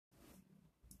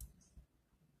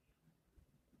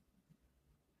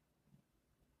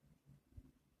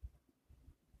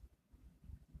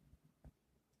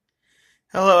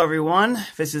Hello everyone,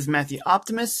 this is Matthew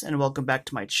Optimus and welcome back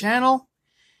to my channel.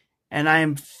 And I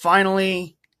am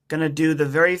finally gonna do the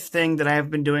very thing that I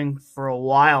have been doing for a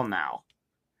while now.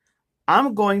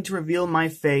 I'm going to reveal my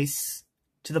face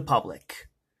to the public.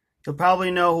 You'll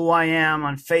probably know who I am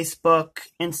on Facebook,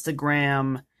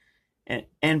 Instagram, and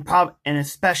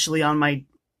especially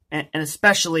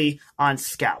on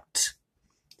Scout.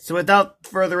 So without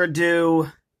further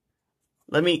ado,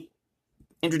 let me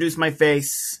introduce my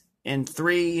face in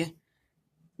three.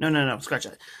 No, scratch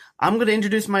that. I'm going to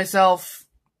introduce myself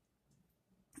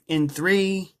in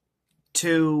 3,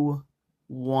 2,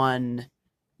 1,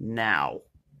 now.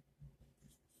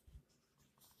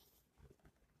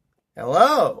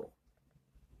 Hello.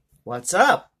 What's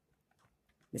up?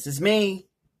 This is me,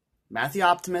 Matthew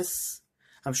Optimus.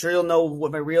 I'm sure you'll know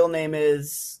what my real name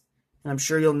is, and I'm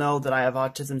sure you'll know that I have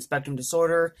autism spectrum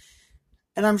disorder,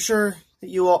 and I'm sure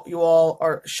that you all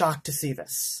are shocked to see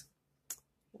this.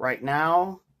 Right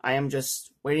now, I am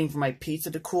just waiting for my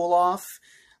pizza to cool off.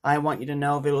 I want you to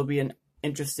know that it will be an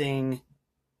interesting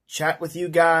chat with you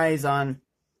guys on...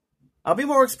 I'll be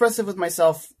more expressive with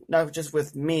myself, not just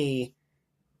with me,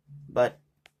 but...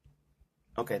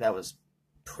 Okay, that was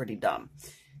pretty dumb.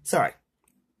 Sorry.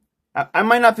 I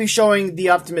might not be showing the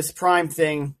Optimus Prime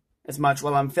thing as much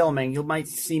while I'm filming. You might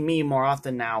see me more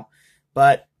often now,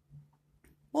 but...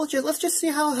 Well, let's just see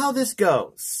how this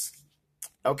goes.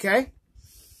 Okay?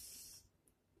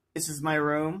 This is my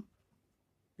room.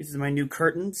 This is my new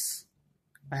curtains.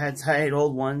 I had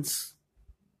old ones.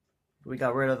 We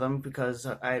got rid of them because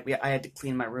I had to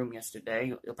clean my room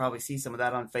yesterday. You'll probably see some of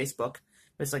that on Facebook.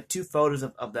 There's like 2 photos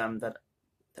of them that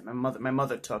my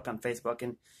mother took on Facebook,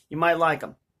 and you might like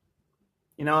them.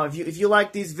 You know, if you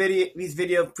like previous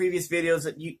videos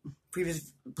that you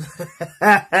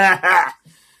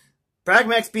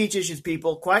Pragmatic speech issues,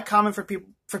 people. Quite common for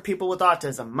people with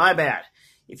autism. My bad.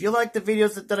 If you like the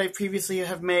videos that I previously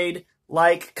have made,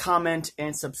 like, comment,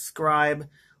 and subscribe,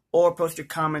 or post your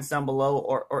comments down below,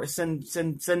 or send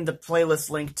the playlist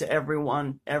link to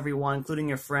everyone, including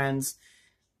your friends.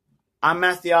 I'm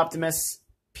Matthew Optimus.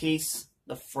 Peace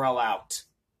the frell out.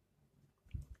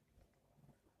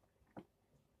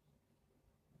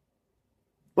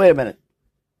 Wait a minute.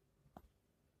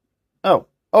 Oh,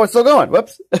 it's still going.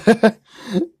 Whoops.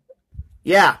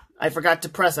 Yeah, I forgot to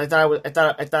press. I thought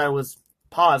it was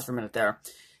paused for a minute there.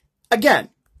 Again,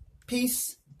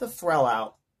 peace the frell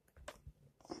out.